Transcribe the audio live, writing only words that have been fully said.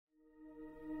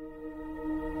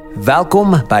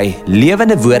Welkom by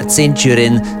Lewende Woord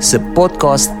Centurion se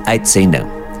podcast uitsending.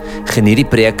 Geniet die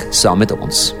preek saam met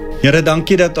ons. Here,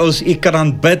 dankie dat ons U kan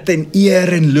aanbid en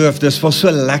eer en loof. Dis vir so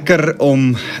lekker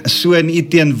om so in U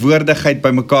teenwoordigheid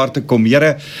by mekaar te kom.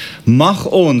 Here, mag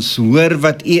ons hoor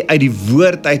wat U uit die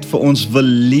woord uit vir ons wil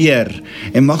leer.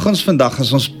 En mag ons vandag,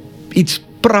 as ons iets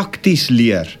prakties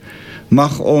leer,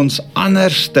 mag ons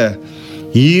anderste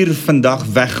hier vandag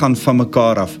weggaan van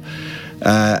mekaar af.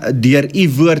 Deur U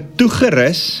woord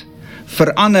toegerus,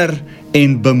 verander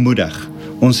en bemoedig.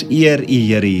 Ons eer U,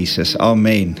 Here Jesus.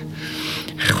 Amen.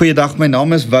 Goeiedag, my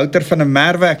naam is Wouter van der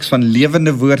Merwe, ek is van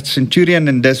Lewende Woord Centurion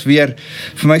en dis weer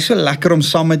vir my so lekker om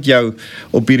saam met jou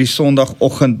op hierdie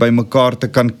Sondagoggend by mekaar te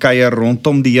kan kuier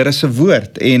rondom die Here se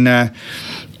woord. En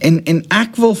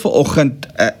ek wil vanoggend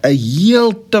 'n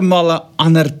heeltemal 'n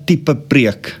ander tipe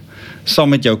preek saam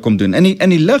met jou kom doen. In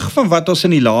die lig van wat ons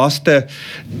in die laaste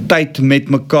tyd met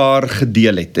mekaar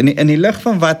gedeel het. In die lig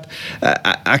van wat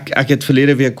ek het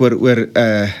verlede week oor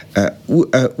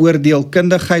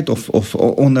oordeelkundigheid of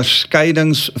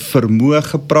onderskeidingsvermoë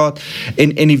gepraat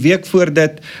en die week voor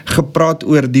dit gepraat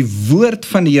oor die woord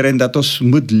van die Here en dat ons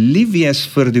moet lief wees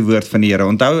vir die woord van die Here.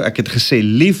 Onthou, ek het gesê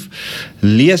lief,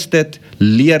 lees dit,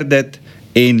 leer dit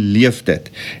en leef dit.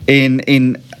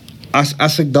 En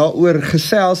as ek daaroor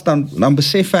gesels, dan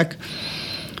besef ek,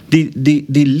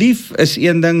 die lief is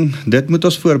een ding, dit moet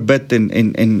ons voorbid,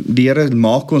 en die Here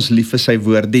maak ons lief vir sy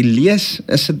woord. Die lees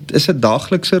is 'n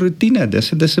daaglikse roetine,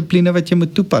 dis 'n dissipline wat jy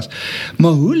moet toepas.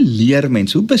 Maar hoe leer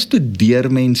mens, hoe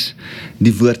bestudeer mens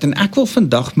die woord? En ek wil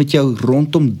vandag met jou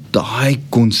rondom daai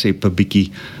konsep 'n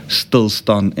bietjie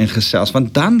stilstaan en gesels,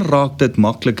 want dan raak dit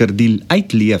makliker, die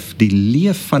uitleef, die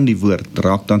leef van die woord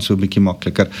raak dan so 'n bietjie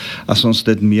makliker, as ons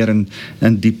dit meer in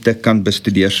diepte kan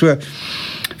bestudeer. So,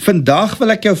 vandag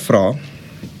wil ek jou vra,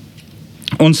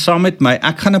 ons saam met my,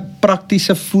 ek gaan 'n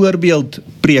praktiese voorbeeld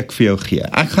preek vir jou gee.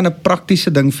 Ek gaan 'n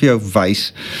praktiese ding vir jou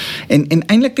wys, en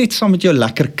eintlik net saam met jou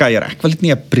lekker kuier. Ek wil dit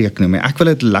nie 'n preek noem nie, ek wil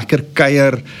dit lekker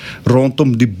kuier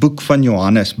rondom die boek van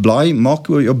Johannes. Maak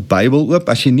jou Bybel oop,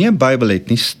 as jy nie 'n Bybel het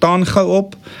nie, staan gou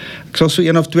op. Ek sal so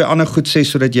een of twee ander goed sê,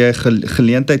 sodat jy 'n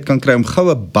geleentheid kan kry om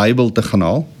gou 'n Bybel te gaan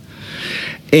haal,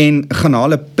 en gaan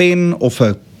haal 'n pen of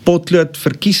 'n potlood,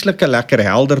 verkieslike lekker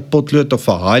helder potlood of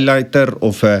 'n highlighter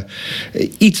of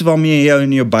iets waarmee jy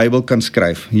in jou Bybel kan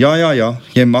skryf. Ja,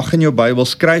 jy mag in jou Bybel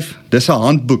skryf. Dis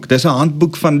 'n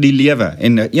handboek van die lewe,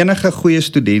 en enige goeie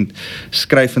student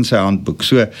skryf in sy handboek.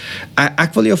 So,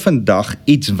 ek wil jou vandag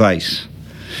iets wys.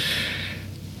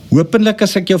 Hopelik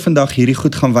as ek jou vandag hierdie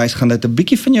goed gaan wys, gaan dit 'n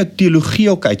bietjie van jou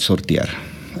teologie ook uitsorteer.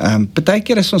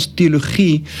 Partykeer is ons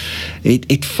teologie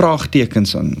het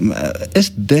vraagtekens aan.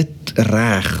 Is dit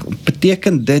reg?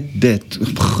 Beteken dit?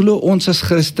 Glo ons as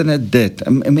Christene dit?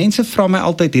 Mense vra my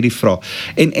altyd hierdie vraag.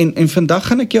 En vandag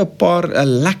gaan ek jou 'n paar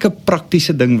lekker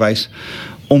praktiese ding wys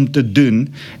om te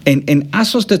doen, en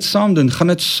as ons dit saam doen, gaan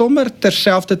dit sommer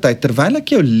terselfdertyd, terwyl ek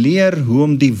jou leer hoe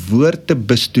om die woord te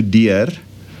bestudeer,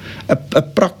 'n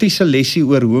praktiese lesie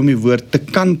oor hoe om die woord te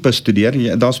kan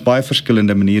bestudeer. Daar's baie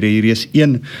verskillende maniere, hier is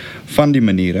een van die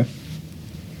maniere.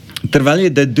 Terwyl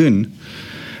jy dit doen,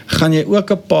 gaan jy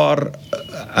ook 'n paar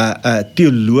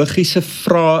teologiese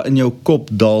vrae in jou kop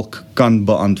dalk kan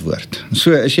beantwoord.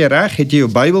 So, as jy reg, het jy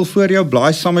jou Bybel voor jou,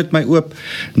 blaai saam met my oop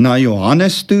na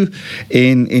Johannes toe,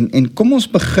 en kom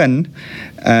ons begin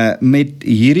met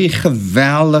hierdie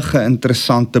geweldige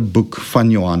interessante boek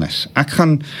van Johannes. Ek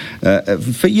gaan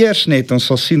vereers net, ons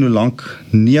sal sien hoe lank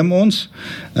neem ons,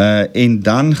 en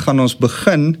dan gaan ons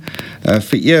begin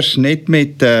vereers net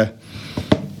met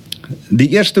die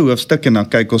eerste hoofstuk, en dan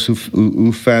kyk ons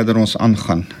hoe verder ons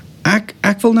aangaan.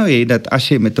 Ek wil nou hê dat as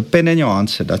jy met 'n pen in jou hand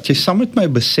sit, dat jy saam met my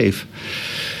besef,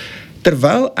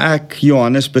 terwyl ek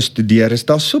Johannes bestudeer, is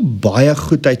daar so baie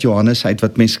goed uit Johannes uit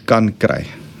wat mens kan kry.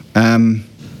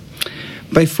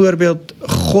 Byvoorbeeld,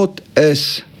 God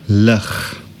is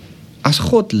lig. As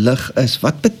God lig is,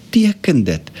 wat beteken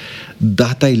dit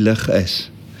dat hy lig is?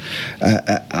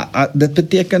 Dit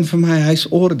beteken vir my, hy is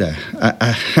orde.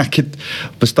 Ek het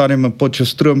op 'n stadium 'n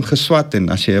Potchefstroom geswat, en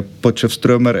as jy 'n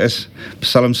Potchefstromer is,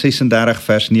 Psalm 36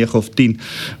 vers 9 of 10,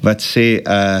 wat sê,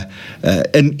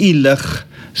 in U lig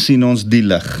sien ons die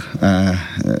lig.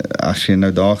 As jy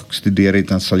nou daar gestudeer het,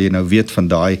 dan sal jy nou weet van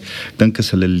daai, ek dink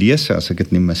is hulle lese, as ek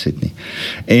dit nie mis het nie.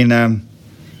 En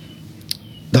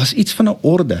daar's iets van 'n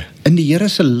orde. In die Here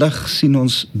se lig sien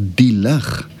ons die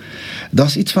lig.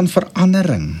 Daar's iets van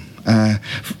verandering.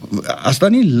 As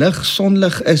daar nie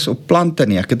sonlig is op plante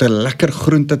nie, ek het 'n lekker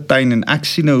groentetuin en ek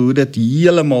sien nou hoe dit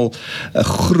heeltemal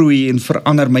groei en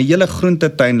verander. My hele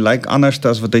groentetuin lyk anders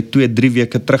as wat hy 2-3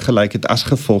 weke terug gelyk het as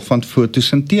gevolg van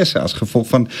fotosintese, as gevolg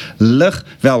van lig,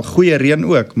 wel goeie reën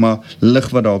ook, maar lig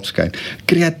wat daarop skyn.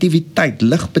 Kreatiwiteit,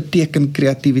 lig beteken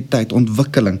kreatiwiteit,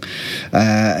 ontwikkeling.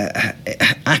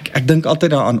 Ek dink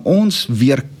altyd daaraan, ons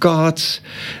weerkaats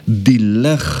die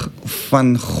lig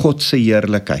van God se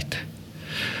heerlikheid,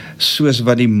 soos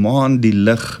wat die maan die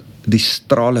lig, die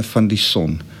strale van die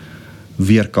son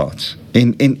weerkaats.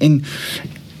 En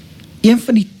een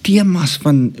van die temas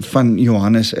van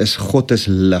Johannes is God is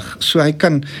lig. So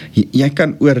jy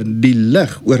kan oor die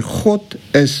lig, oor God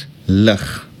is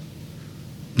lig.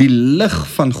 Die lig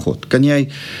van God, kan jy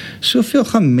soveel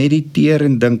gaan mediteer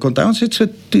en dink. Want ons het so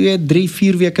 2, 3,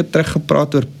 4 weke terug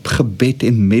gepraat oor gebed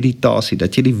en meditasie,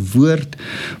 dat jy die woord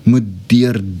moet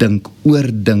deurdink,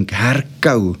 oordink,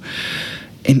 herkou.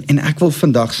 En ek wil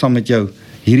vandag saam met jou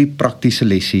hierdie praktiese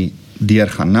lesie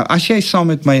deurgaan. Nou as jy saam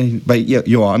met my by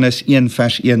Johannes 1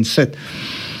 vers 1 sit,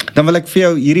 dan wil ek vir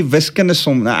jou hierdie wiskunde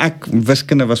som. Nou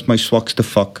wiskunde was my swakste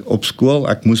vak op skool.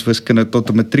 Ek moes wiskunde tot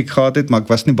 'n matriek gehad het, maar ek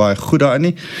was nie baie goed daarin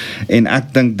nie. En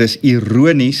ek dink dis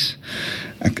ironies.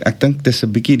 Ek dink dis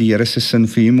 'n bietjie die Here se sin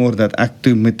vir humor dat ek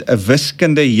toe met 'n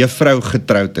wiskunde juffrou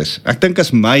getroud is. Ek dink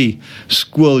as my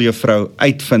skooljuffrou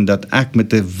uitvind dat ek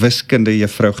met 'n wiskunde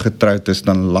juffrou getroud is,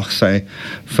 dan lag sy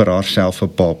vir haarself 'n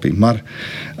papie. Maar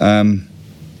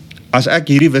as ek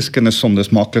hierdie wiskunde som, dis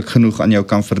maklik genoeg aan jou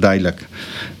kan verduidelik.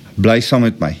 Bly saam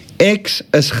met my. X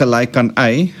is gelyk aan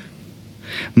Y,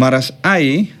 maar as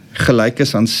Y gelyk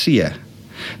is aan C,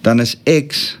 dan is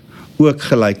X ook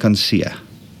gelyk aan C.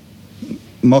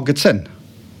 Maak dit sin?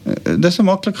 Dis 'n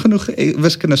maklik genoeg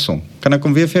wiskunde som. Kan ek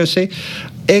hom weer vir jou sê?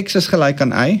 X is gelyk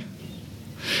aan Y,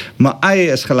 maar Y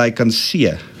is gelyk aan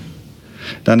C,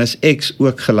 dan is X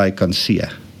ook gelyk aan C.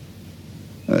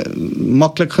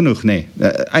 Maklik genoeg, nee.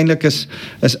 Eintlik is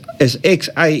X,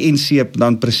 Y en C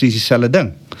dan presies dieselfde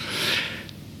ding.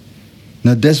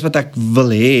 Nou dis wat ek wil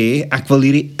hê, ek wil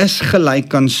hierdie is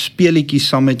gelyk aan speelietjie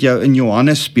saam met jou in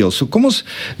Johannes speel. So kom ons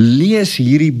lees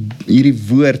hierdie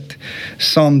woord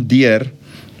saam deur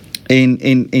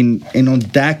en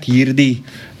ontdek hierdie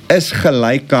is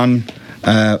gelyk aan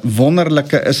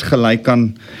wonderlike is gelyk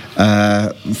aan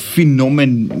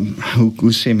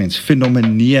hoe sê mens,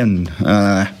 fenomeneen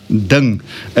ding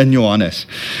in Johannes.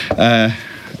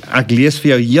 Ek lees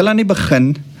vir jou, heel aan die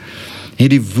begin het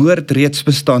die woord reeds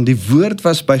bestaan, die woord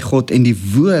was by God en die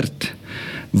woord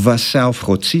was self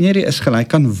God. Sien jy, die is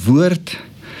gelyk aan woord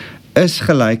is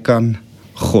gelyk aan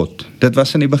God. Dit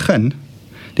was in die begin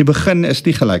is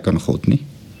nie gelyk aan God nie.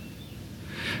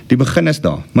 Die begin is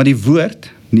daar, maar die woord,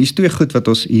 nie is twee goed wat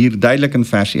ons hier duidelik in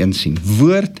vers 1 sien,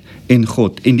 woord en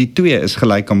God, en die twee is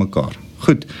gelyk aan mekaar.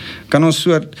 Goed, kan ons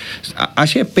soort,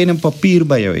 as jy 'n pen en papier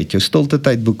by jou het, jou stilte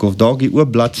tydboek of dalk die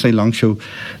oop bladsy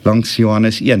langs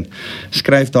Johannes 1,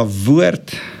 skryf daar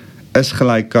woord is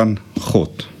gelyk aan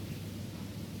God.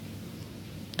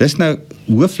 Dis nou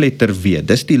hoofletter W,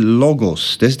 dis die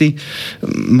logos, dis die,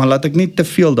 maar laat ek nie te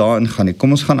veel daarin gaan nie,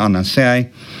 kom ons gaan aan, dan sê hy,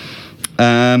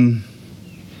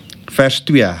 vers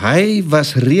 2, hy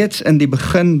was reeds in die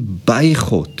begin by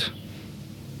God.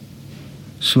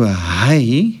 So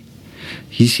hy,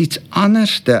 hier's iets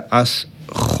anderste as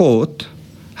God,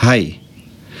 hy.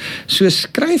 So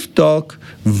skryf dalk,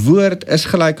 woord is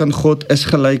gelyk aan God, is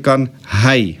gelyk aan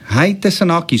hy. Hy tussen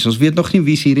hakies, ons weet nog nie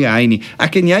wie is hierdie hy nie.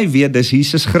 Ek en jy weet, dis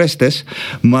Jesus Christus,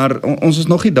 maar ons is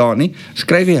nog nie daar nie.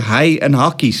 Skryf hy in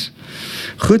hakies.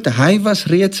 Goed, hy was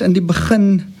reeds in die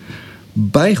begin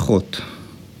by God.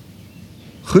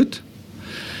 Goed?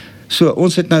 So,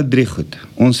 ons het nou 3 goed.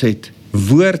 Ons het,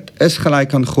 woord is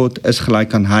gelyk aan God, is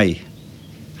gelyk aan hy.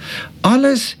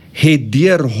 Alles het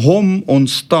deur hom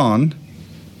ontstaan,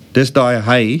 dis daai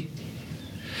hy,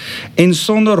 en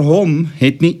sonder hom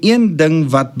het nie een ding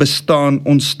wat bestaan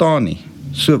ontstaan nie.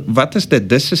 So, wat is dit?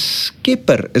 Dis 'n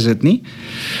skepper, is dit nie?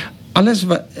 Alles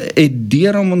wat het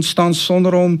deur hom ontstaan,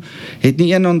 sonder hom het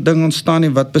nie een ding ontstaan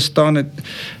nie wat bestaan het.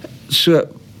 So,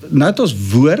 nou het ons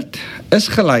woord is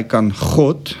gelyk aan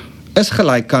God, is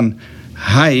gelyk aan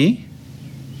hy,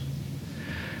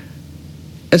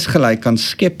 is gelyk aan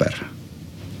skepper.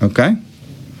 Ok?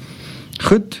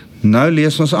 Goed, nou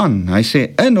lees ons aan. Hy sê,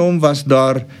 in hom was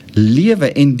daar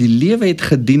lewe en die lewe het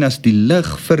gedien as die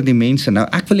lig vir die mense. Nou,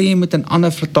 ek wil hê jy moet in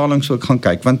ander vertalings ook gaan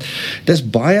kyk, want dit is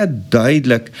baie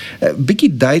duidelik,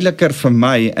 bietjie duideliker vir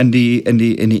my in die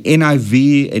NIV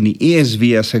en die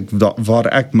ESV as waar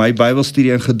ek my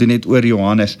Bybelstudie gedoen het oor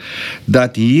Johannes,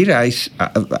 dat hier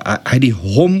hy die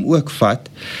hom ook vat,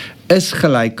 is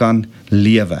gelyk aan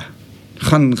lewe.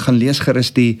 Gaan lees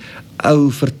gerus die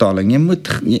ou vertaling.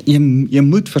 Jy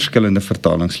moet verskillende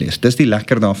vertalings lees. Dis die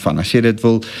lekker daarvan. As jy dit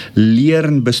wil leer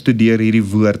en bestudeer hierdie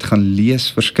woord, gaan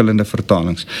lees verskillende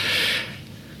vertalings.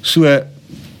 So,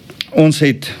 ons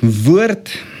het woord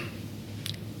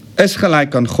is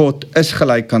gelyk aan God, is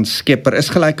gelyk aan Skepper, is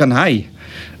gelyk aan hy,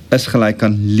 is gelyk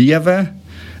aan lewe,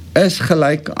 is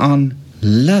gelyk aan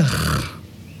lig.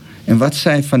 En wat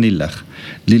sê hy van die lig?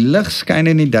 Die lig skyn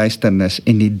in die duisternis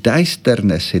en die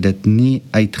duisternis het dit nie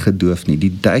uitgedoof nie.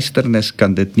 Die duisternis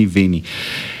kan dit nie wen nie.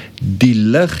 Die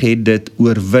lig het dit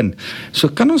oorwin. So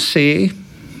kan ons sê,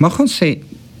 mag ons sê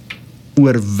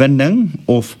oorwinning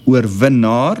of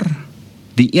oorwinnaar,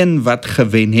 die een wat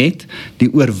gewen het, die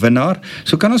oorwinnaar.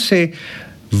 So kan ons sê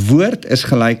woord is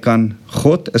gelyk aan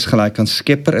God, is gelyk aan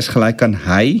Skepper, is gelyk aan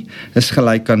hy, is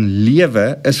gelyk aan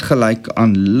lewe, is gelyk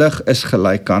aan lig, is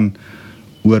gelyk aan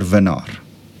oorwinnaar.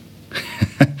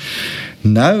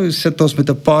 Nou sit ons met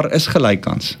 'n paar is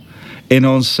gelykans. En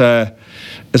ons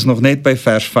is nog net by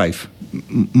vers 5.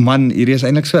 Man, hierdie is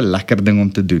eintlik so 'n lekker ding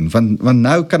om te doen, want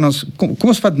nou kan ons, kom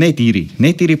ons vat net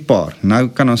hierdie paar. Nou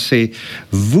kan ons sê,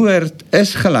 woord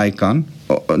is gelyk aan,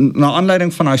 na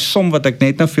aanleiding van daai som wat ek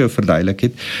net nou vir jou verduidelik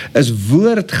het, is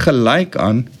woord gelyk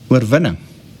aan oorwinning.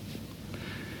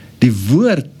 Die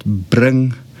woord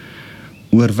bring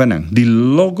oorwinning. Die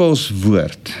logos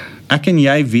woord. Ek en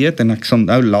jy weet, en ek sal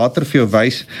nou later vir jou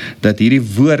wys, dat hierdie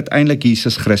woord eintlik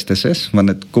Jesus Christus is, want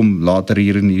dit kom later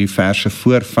hier in hierdie verse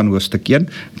voor van hoofstuk 1,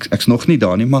 ek's nog nie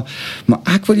daar nie, maar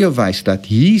ek wil jou wys dat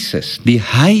Jesus, die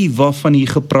hy waarvan hier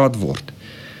gepraat word,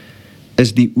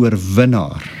 is die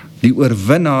oorwinnaar. Die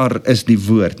oorwinnaar is die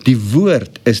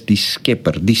woord is die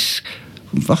Skepper,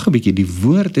 wag 'n bietjie, die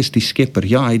woord is die Skepper,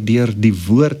 ja, hy het deur die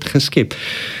woord geskep.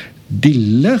 Die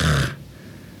lig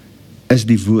is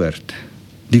die woord.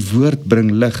 Die woord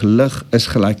bring lig, lig is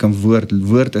gelyk aan woord,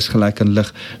 woord is gelyk aan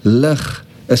lig, lig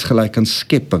is gelyk aan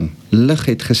skepping, lig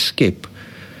het geskep,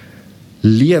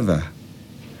 lewe,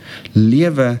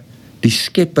 die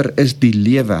Skepper is die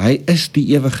lewe, hy is die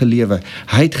ewige lewe,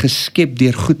 hy het geskep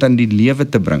deur goed aan die lewe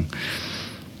te bring.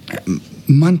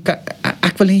 Man,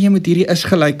 ek wil hê jy moet hierdie is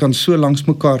gelyk aan so langs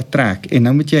mekaar trek, en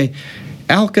nou moet jy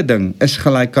elke ding is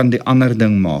gelyk aan die ander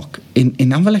ding maak. En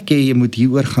dan wil ek hê jy moet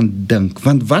hieroor gaan dink,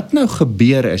 want wat nou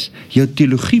gebeur is, jou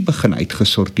teologie begin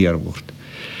uitgesorteer word.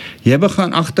 Jy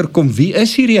begin agterkom, wie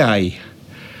is hierdie hy?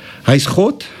 Hy's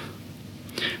God,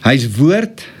 hy's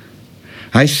woord,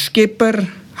 hy's Skepper,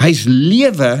 hy's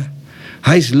lewe,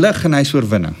 hy's lig en hy's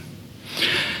oorwinning.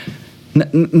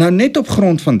 Nou net op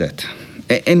grond van dit,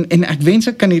 en ek wens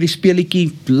ek kan hierdie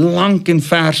speletjie lank en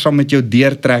ver saam met jou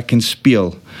deurtrek en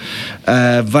speel,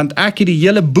 want ek het die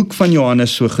hele boek van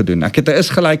Johannes so gedoen. Ek het is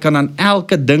gelyk aan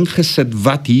elke ding gesit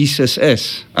wat Jesus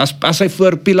is. As hy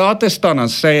voor Pilatus staan, dan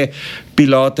sê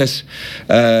Pilatus,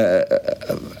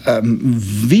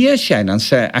 wie is jy? Dan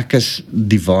sê ek is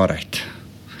die waarheid.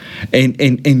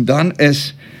 En dan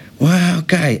is,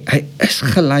 okay, hy is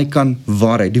gelyk aan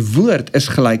waarheid. Die woord is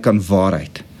gelyk aan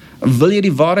waarheid. Wil jy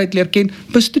die waarheid leer ken?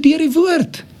 Bestudeer die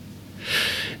woord.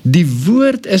 Die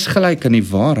woord is gelyk aan die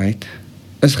waarheid,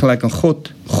 is gelyk aan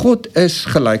God. God is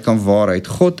gelyk aan waarheid.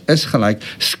 God is gelyk.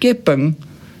 Skepping,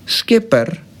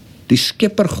 Skepper, die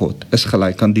Skepper God is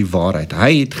gelyk aan die waarheid.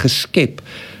 Hy het geskep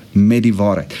met die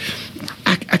waarheid.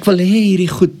 Ek wil hê hierdie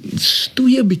goed,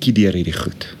 stoei 'n bietjie deur hierdie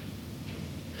goed.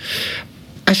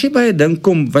 As jy by 'n ding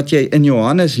kom wat jy in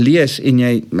Johannes lees en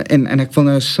ek wil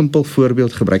nou 'n simpel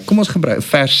voorbeeld gebruik. Kom ons gebruik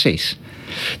vers 6.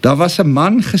 Daar was 'n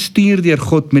man gestuur deur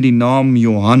God met die naam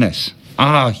Johannes.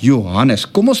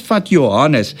 Johannes. Kom ons vat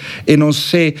Johannes en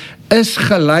ons sê is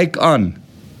gelyk aan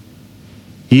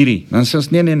hierdie. Dan sê ons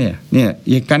nee,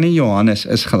 jy kan nie Johannes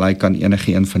is gelyk aan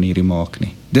enige een van hierdie maak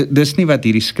nie. Dis nie wat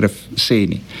hierdie skrif sê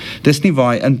nie. Dis nie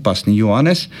waar hy inpas nie.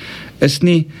 Johannes is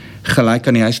nie gelyk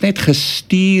aan nie. Hy is net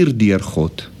gestuur deur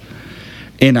God.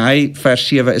 En hy, vers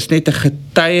 7, is net 'n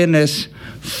getuienis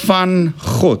van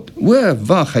God.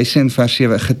 Wag, hy sê in vers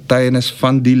 7, 'n getuienis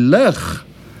van die lig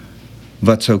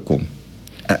wat sou kom.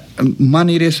 Man,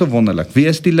 hier is so wonderlik. Wie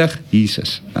is die lig?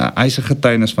 Jesus. Hy is 'n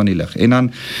getuienis van die lig. En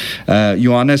dan,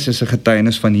 Johannes is 'n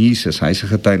getuienis van Jesus. Hy is 'n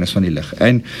getuienis van die lig.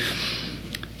 En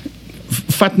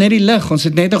vat net die lig. Ons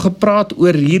het net nog gepraat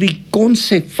oor hierdie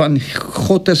konsep van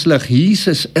God is lig.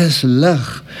 Jesus is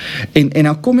lig. En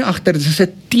dan kom jy agter, dit is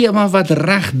 'n tema wat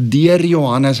reg deur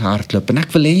Johannes hardloop. En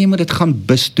ek wil hê jy moet dit gaan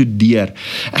bestudeer.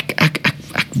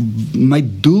 My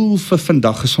doel vir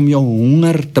vandag is om jou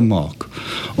honger te maak,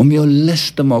 om jou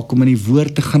lus te maak, om in die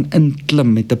woord te gaan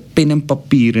inklim met 'n pen en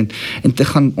papier en te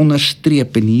gaan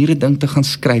onderstreep en hier 'n ding te gaan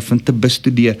skryf en te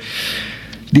bestudeer.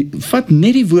 Vat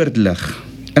net die woord lig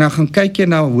En dan gaan kyk jy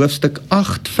na hoofstuk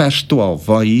 8 vers 12,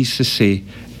 waar Jesus sê,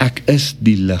 ek is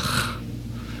die lig.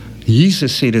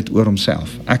 Jesus sê dit oor homself,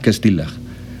 ek is die lig.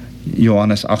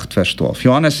 Johannes 8 vers 12.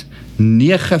 Johannes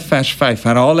 9 vers 5,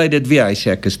 herhaal hy dit weer, hy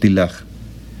sê ek is die lig.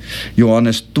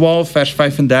 Johannes 12 vers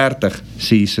 35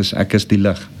 sê Jesus, ek is die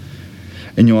lig.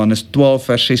 In Johannes 12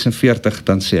 vers 46,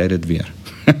 dan sê hy dit weer.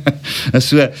 En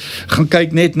so, gaan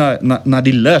kyk net na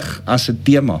die lig as 'n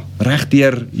tema, reg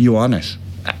deur Johannes.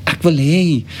 Ek wil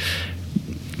hê,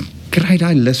 kry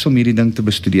daai lus om hierdie ding te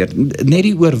bestudeer. Net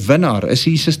die oorwinnaar, is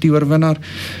Jesus die oorwinnaar?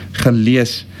 Gaan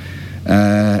lees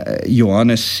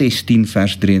Johannes 16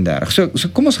 vers 33. So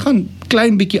kom ons gaan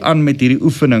klein bietjie aan met hierdie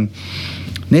oefening,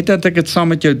 net dat ek dit saam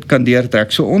met jou kan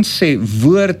deurtrek. So ons sê,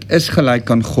 woord is gelyk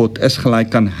aan God, is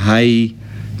gelyk aan hy,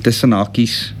 tussen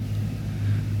hakies.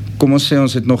 Kom ons sê,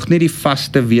 ons het nog nie die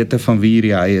vaste wete van wie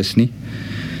hierdie hy is nie.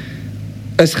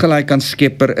 Is gelyk aan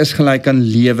skepper, is gelyk aan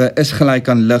lewe, is gelyk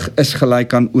aan lig, is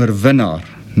gelyk aan oorwinnaar.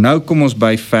 Nou kom ons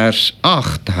by vers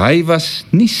 8, hy was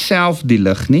nie self die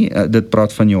lig nie, dit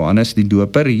praat van Johannes die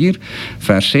doper hier,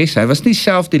 vers 6, hy was nie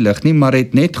self die lig nie, maar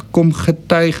het net gekom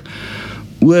getuig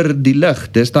oor die lig,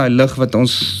 dis daai lig wat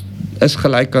ons is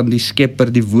gelyk aan die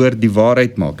skepper, die woord, die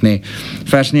waarheid maak, nee.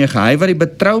 Vers 9, hy wat die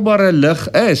betroubare lig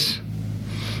is,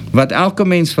 wat elke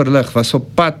mens verlig, was op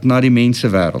pad na die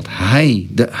mensewêreld. Hy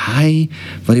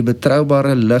wat die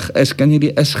betroubare lig is, kan jy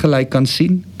die is gelyk kan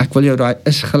sien? Ek wil jou daai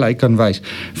is gelyk kan wys.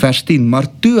 Vers 10, maar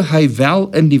toe hy wel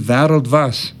in die wêreld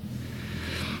was,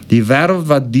 die wêreld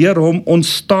wat deur hom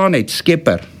ontstaan het,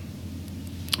 skepper,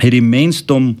 het die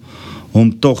mensdom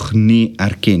hom tog nie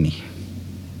erken nie.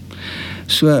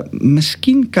 So,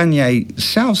 miskien kan jy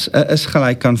selfs 'n is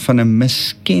gelyk aan van 'n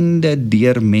miskende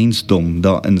deur mensdom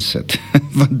daarin sit.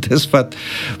 Want dis wat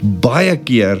baie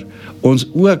keer ons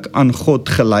ook aan God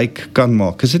gelyk kan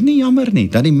maak. Is dit nie jammer nie,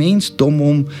 dat die mensdom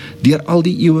hom deur al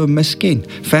die eeue misken?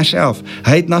 Vers 11,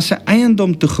 hy het na sy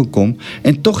eiendom toegekom,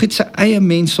 en tog het sy eie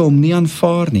mense hom nie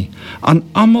aanvaar nie. Aan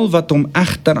almal wat hom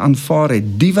egter aanvaar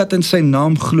het, die wat in sy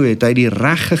naam glo het, hy die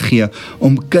reg gegee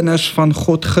om kinders van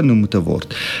God genoem te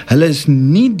word. Hulle is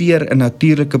nie deur 'n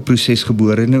natuurlike proses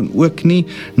gebore, en ook nie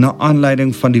na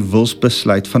aanleiding van die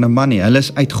wilsbesluit van 'n man nie. Hulle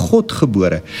is uit God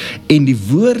gebore, en die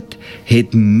woord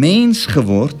het mens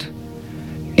geword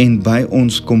en by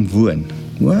ons kom woon.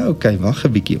 Okay, wag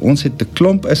 'n bietjie. Ons het 'n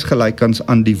klomp is gelyk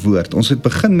aan die woord. Ons het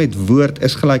begin met woord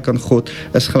is gelyk aan God,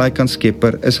 is gelyk aan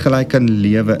skepper, is gelyk aan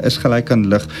lewe, is gelyk aan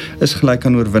lig, is gelyk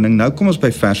aan oorwinning. Nou kom ons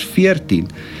by vers 14.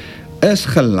 Is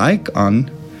gelyk aan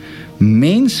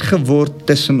mens geword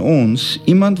tussen ons,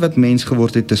 iemand wat mens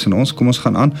geword het tussen ons. Kom ons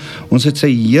gaan aan. Ons het sy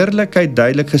heerlikheid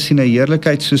duidelik gesien, 'n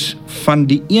heerlikheid soos van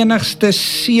die enigste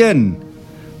seun.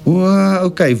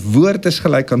 Okay, woord is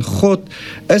gelyk aan God,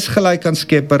 is gelyk aan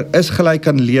skepper, is gelyk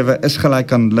aan lewe, is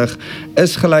gelyk aan lig,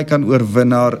 is gelyk aan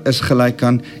oorwinnaar, is gelyk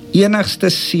aan enigste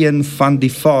seun van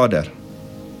die Vader.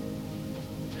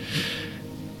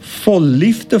 Vol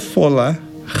liefdevolle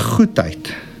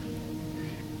goedheid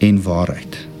en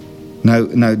waarheid.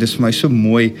 Nou dis vir my so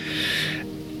mooi,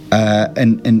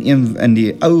 in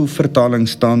die ou vertaling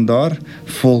staan daar,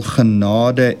 vol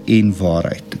genade en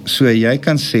waarheid. So jy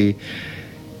kan sê,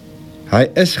 hy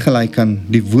is gelyk aan,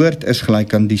 die woord is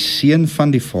gelyk aan die seun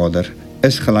van die Vader,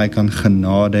 is gelyk aan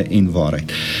genade en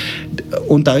waarheid.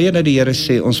 Onthou jy dat die Here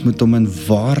sê, ons moet hom in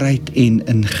waarheid en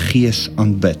in gees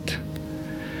aanbid.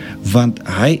 Want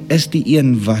hy is die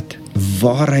een wat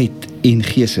waarheid en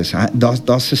gees is.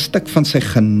 Daar's 'n stuk van sy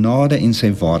genade en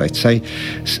sy waarheid. Hy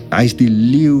is die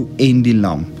leeu en die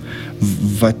lam,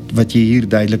 wat jy hier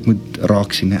duidelik moet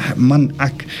raak sien. Man,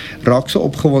 ek raak so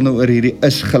opgewonde oor hierdie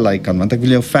is gelyk aan, want ek wil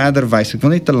jou verder wys. Ek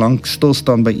wil nie te lank stil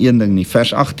staan by een ding nie.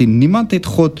 Vers 18, niemand het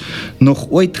God nog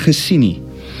ooit gesien nie.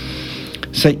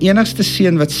 Sy enigste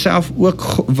seun was self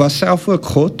ook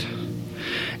God,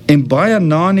 en baie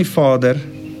na aan die Vader,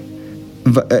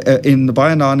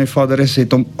 is,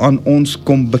 het hom aan ons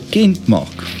kom bekend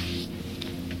maak.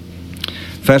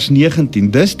 Vers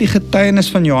 19, dis die getuienis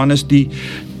van Johannes,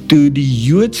 toe die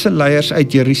Joodse leiers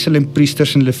uit Jerusalem,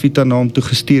 priesters en leviete na hom toe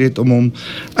gestuur het, om hom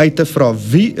uit te vra,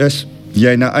 wie is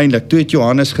jy nou eintlik? Toe het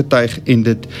Johannes getuig en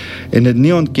dit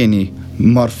nie ontken nie,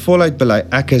 maar voluit bely,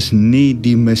 ek is nie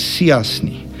die Messias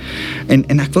nie.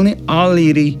 En ek wil nie al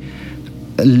hierdie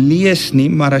lees nie,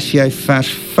 maar as jy vers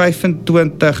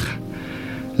 25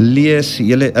 lees,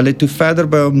 hulle het toe verder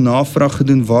by hom navraag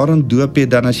gedoen, waarom doop jy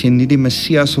dan as jy nie die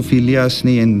Messias of Elias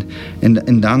nie,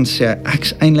 en dan sê hy, ek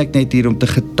is eintlik net hier om te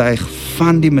getuig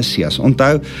van die Messias.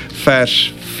 Onthou,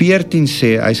 vers 14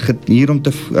 sê, hy is hier om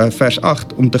vers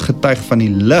 8, om te getuig van die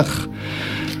lig.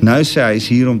 Nou sê hy is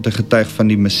hier om te getuig van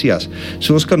die Messias.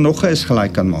 So ons kan nog eens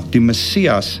gelyk aan maak. Die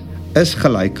Messias is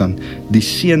gelyk aan die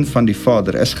seun van die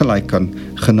Vader, is gelyk aan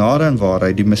genade en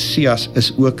waarheid, die Messias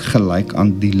is ook gelyk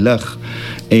aan die lig.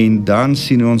 En dan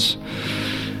sien ons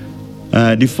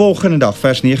die volgende dag,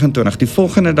 vers 29, die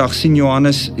volgende dag sien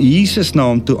Johannes Jesus na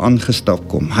hom toe aangestap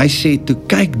kom. Hy sê toe,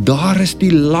 kyk, daar is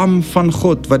die lam van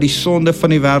God, wat die sonde van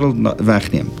die wêreld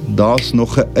wegneem. Daar's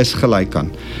nog 'n is gelyk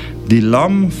aan. Die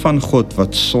lam van God,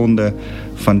 wat sonde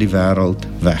van die wêreld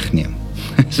wegneem.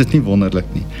 Is dit nie wonderlik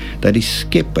nie, dat die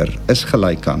skepper is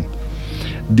gelyk aan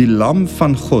die lam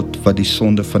van God, wat die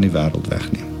sonde van die wêreld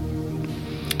wegneem.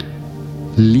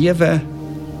 Lewe,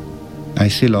 hy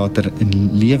sê later,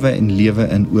 lewe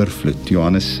in oorvloed,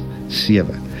 Johannes 7,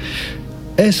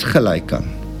 is gelyk aan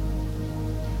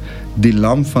die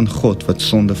lam van God, wat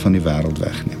sonde van die wêreld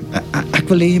wegneem. Ek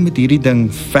wil hê jy moet hierdie ding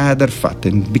verder vat,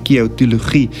 en bietjie jou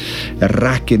teologie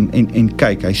rek en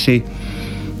kyk. Hy sê,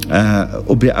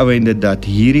 op die ou ende, dat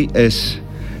hierdie is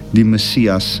die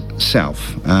Messias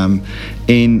self.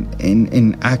 En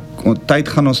ek, tyd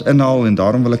gaan ons inhaal, en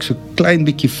daarom wil ek so klein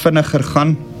bietjie vinniger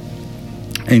gaan,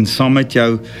 en saam met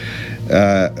jou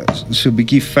so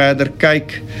bietjie verder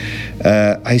kyk.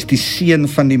 Hy is die seun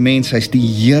van die mens, hy is die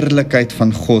heerlikheid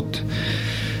van God.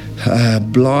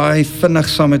 Blaai vinnig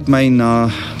saam met my na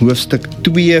hoofstuk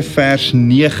 2 vers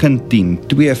 19,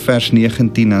 2 vers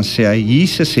 19, dan sê hy,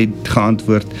 Jesus het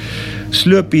geantwoord,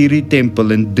 sloop hierdie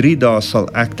tempel, in 3 dae sal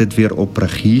ek dit weer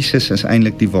oprig. Jesus is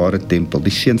eintlik die ware tempel,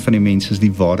 die seun van die mens is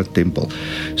die ware tempel.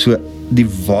 So, die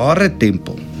ware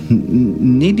tempel,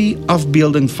 nie die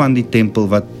afbeelding van die tempel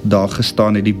wat daar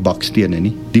gestaan het, die bakstene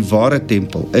nie. Die ware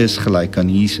tempel is gelyk aan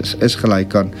Jesus, is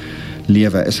gelyk aan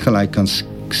lewe, is gelyk aan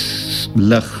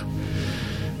lig,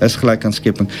 is gelyk aan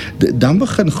skepping. Dan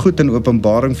begin goed in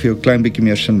Openbaring vir jou klein bietjie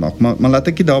meer sin maak, maar laat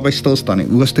ek nie daarby stil staan nie.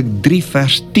 Hoofstuk 3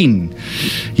 vers 10,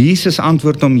 Jesus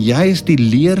antwoord hom, jy is die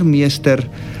leermeester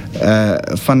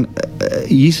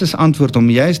Jesus antwoord hom,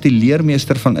 jy is die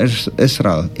leermeester van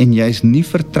Israel, en jy is nie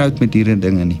vertroud met hierdie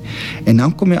dinge nie. En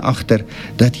dan kom jy agter,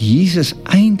 dat Jesus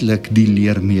eintlik die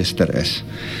leermeester is.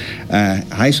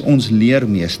 Hy is ons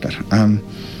leermeester.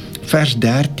 Vers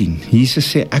 13, Jesus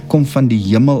sê, ek kom van die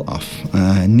hemel af.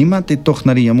 Niemand het tog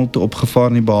na die hemel toe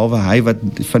opgevaar nie, behalwe hy wat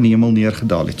van die hemel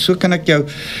neergedaal het. So kan ek jou,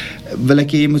 wil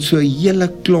ek jy moet so 'n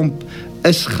hele klomp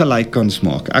is gelykans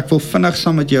maak. Ek wil vinnig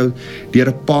saam met jou deur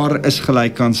 'n paar is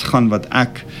gelykans gaan wat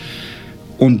ek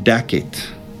ontdek het.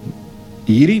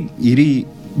 Hierdie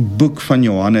boek van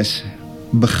Johannes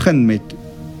begin met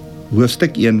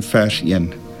hoofstuk 1 vers 1.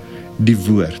 Die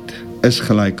woord is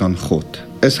gelyk aan God,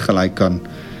 is gelyk aan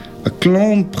 'n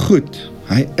klomp goed.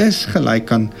 Hy is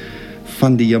gelyk aan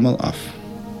van die hemel af.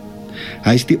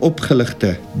 Hy is die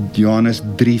opgeligte, Johannes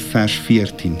 3 vers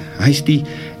 14. Hy is die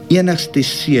enigste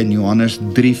seun, Johannes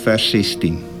 3 vers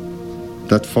 16.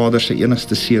 Dat Vader sy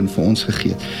enigste seun vir ons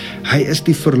gegee het. Hy is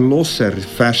die verlosser,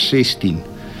 vers 16.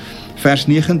 Vers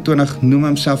 29 noem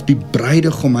homself die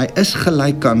bruidegom. Hy is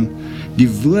gelyk aan, die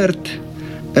woord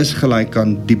is gelyk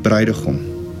aan die bruidegom.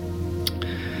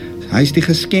 Hy is die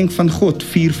geskenk van God,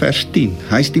 4 vers 10.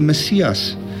 Hy is die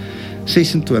Messias,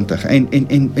 26.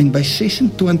 En by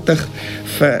 26,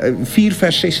 4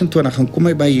 vers 26, dan kom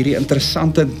hy by hierdie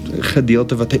interessante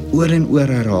gedeelte wat hy oor en oor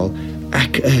herhaal.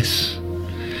 Ek is.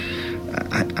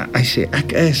 Hy sê,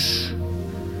 ek is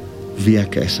wie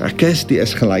ek is. Ek is die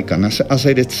is gelyk aan. As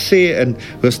hy dit sê in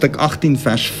hoofstuk 18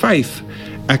 vers 5,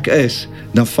 ek is,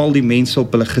 dan val die mense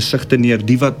op hulle gesigte neer,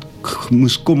 die wat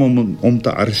moes kom om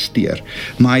te arresteer.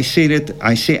 Maar hy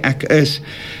sê ek is,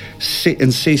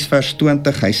 in 6 vers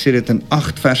 20, hy sê dit in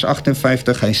 8 vers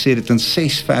 58, hy sê dit in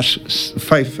 6 vers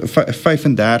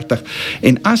 35,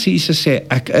 en as Jesus sê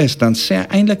ek is, dan sê hy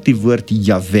eintlik die woord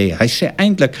Jahwe, hy sê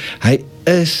eintlik, hy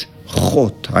is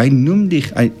God, hy noem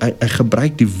hy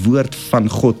gebruik die woord van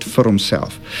God vir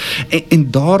homself,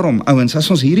 en daarom, ouens,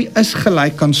 as ons hierdie is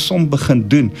gelyk aan som begin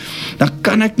doen, dan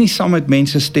kan ek nie saam met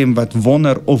mense stem wat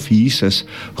wonder of Jesus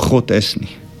God is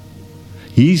nie.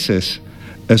 Jesus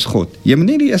is God. Jy moet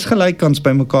nie die is gelykans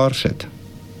by mekaar sit.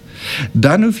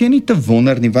 Dan hoef jy nie te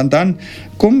wonder nie, want dan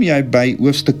kom jy by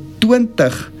hoofstuk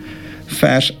 20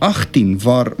 vers 18,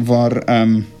 waar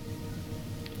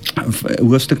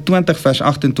hoofstuk 20 vers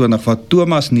 28, waar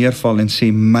Thomas neerval en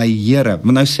sê, my Here,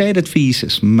 want nou sê hy dit vir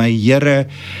Jesus, my Here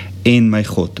en my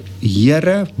God.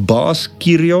 Here, baas,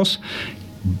 Kyrios,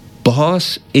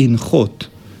 baas en God,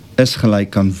 is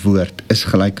gelyk aan woord, is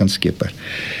gelyk aan skepper.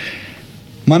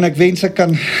 Man, ek wens ek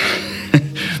kan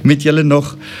met julle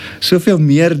nog soveel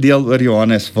meer deel oor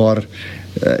Johannes, waar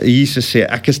Jesus sê,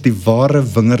 ek is die ware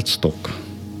wingerdstok.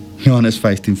 Johannes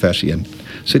 15 vers 1.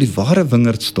 So die ware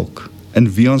wingerdstok in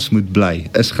wie ons moet bly,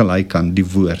 is gelyk aan die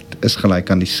woord, is gelyk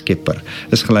aan die Skepper,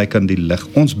 is gelyk aan die lig.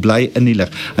 Ons bly in die lig.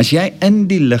 As jy in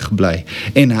die lig bly,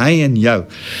 en hy in jou,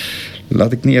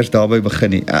 laat ek nie eers daarby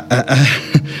begin nie,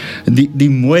 die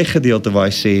mooi gedeelte waar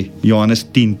hy sê, Johannes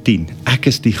 10:10, ek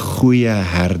is die goeie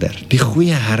herder. Die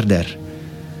goeie herder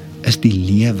is die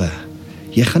lewe.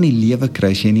 Jy gaan die lewe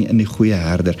kry as jy nie in die goeie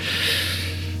herder.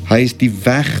 Hy is die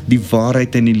weg, die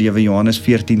waarheid en die lewe, Johannes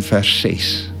 14 vers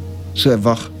 6. So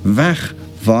weg,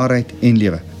 waarheid en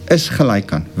lewe, is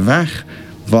gelyk aan, weg,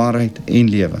 waarheid en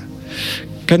lewe.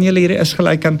 Kan julle hierdie is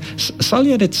gelyk aan, sal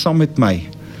jy dit saam met my,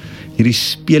 hierdie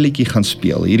speletjie gaan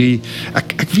speel,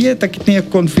 ek weet, ek het nie 'n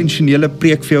konvensionele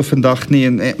preek vir jou vandag nie,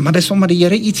 maar dis omdat die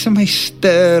Here iets in my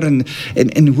stir,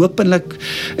 en hopelik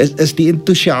is die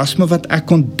entoesiasme wat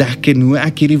ek ontdek, en hoe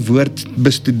ek hierdie woord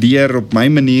bestudeer op my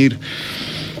manier,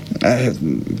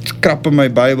 krap in my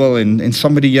Bybel, en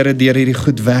saam met die Here deur hierdie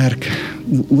goed werk,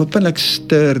 hopelik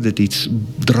stir dit iets,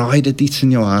 draai dit iets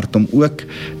in jou hart, om ook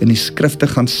in die skrif te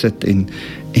gaan sit, en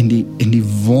die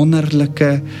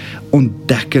wonderlike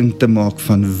ontdekking te maak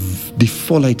van die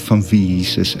volheid van wie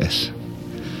Jesus is.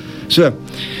 So,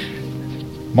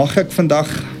 mag ek vandag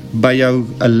by jou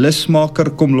 'n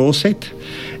lusmaker kom los het,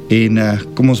 en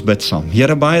kom ons bid saam.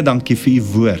 Here, baie dankie vir u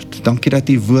woord, dankie dat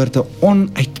u woord 'n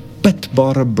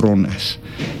onuitputbare bron is,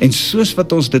 en soos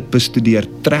wat ons dit bestudeer,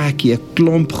 trek jy 'n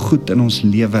klomp goed in ons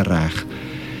lewe reg.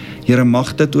 Here,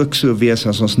 mag dit ook so wees,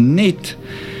 as ons net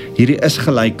hierdie is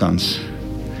gelykans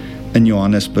in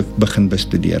Johannes begin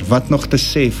bestudeer. Wat nog te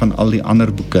sê van al die ander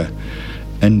boeke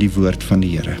in die woord van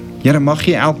die Here. Here, mag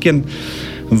jy elkeen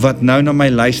wat nou na my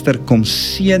luister, kom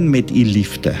seën met u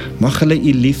liefde. Mag hulle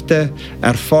u liefde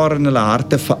ervaar in hulle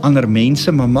harte vir ander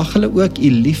mense, maar mag hulle ook u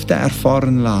liefde ervaar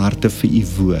in hulle harte vir u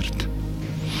woord.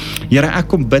 Here, ek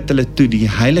kom bid hulle toe, die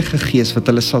Heilige Gees wat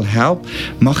hulle sal help,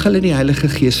 mag hulle die Heilige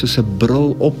Gees soos 'n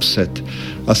bril opsit,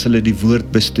 as hulle die woord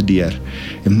bestudeer,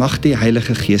 en mag die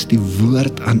Heilige Gees die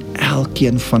woord aan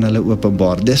elkeen van hulle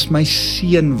openbaar. Dis my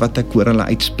seën wat ek oor hulle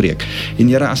uitspreek, en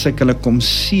Here, as ek hulle kom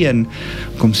seën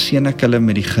ek hulle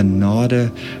met die genade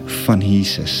van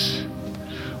Jesus,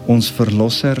 ons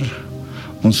Verlosser,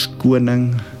 ons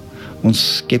Koning,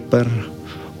 ons Skepper,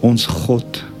 ons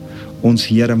God, ons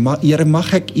Here. Here,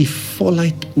 mag ek u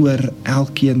volheid oor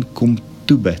elkeen kom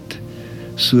toebid,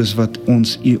 soos wat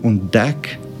ons u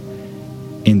ontdek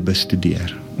en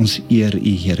bestudeer. Ons eer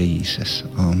u, Here Jesus.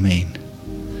 Amen.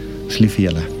 Ons lief vir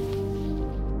julle.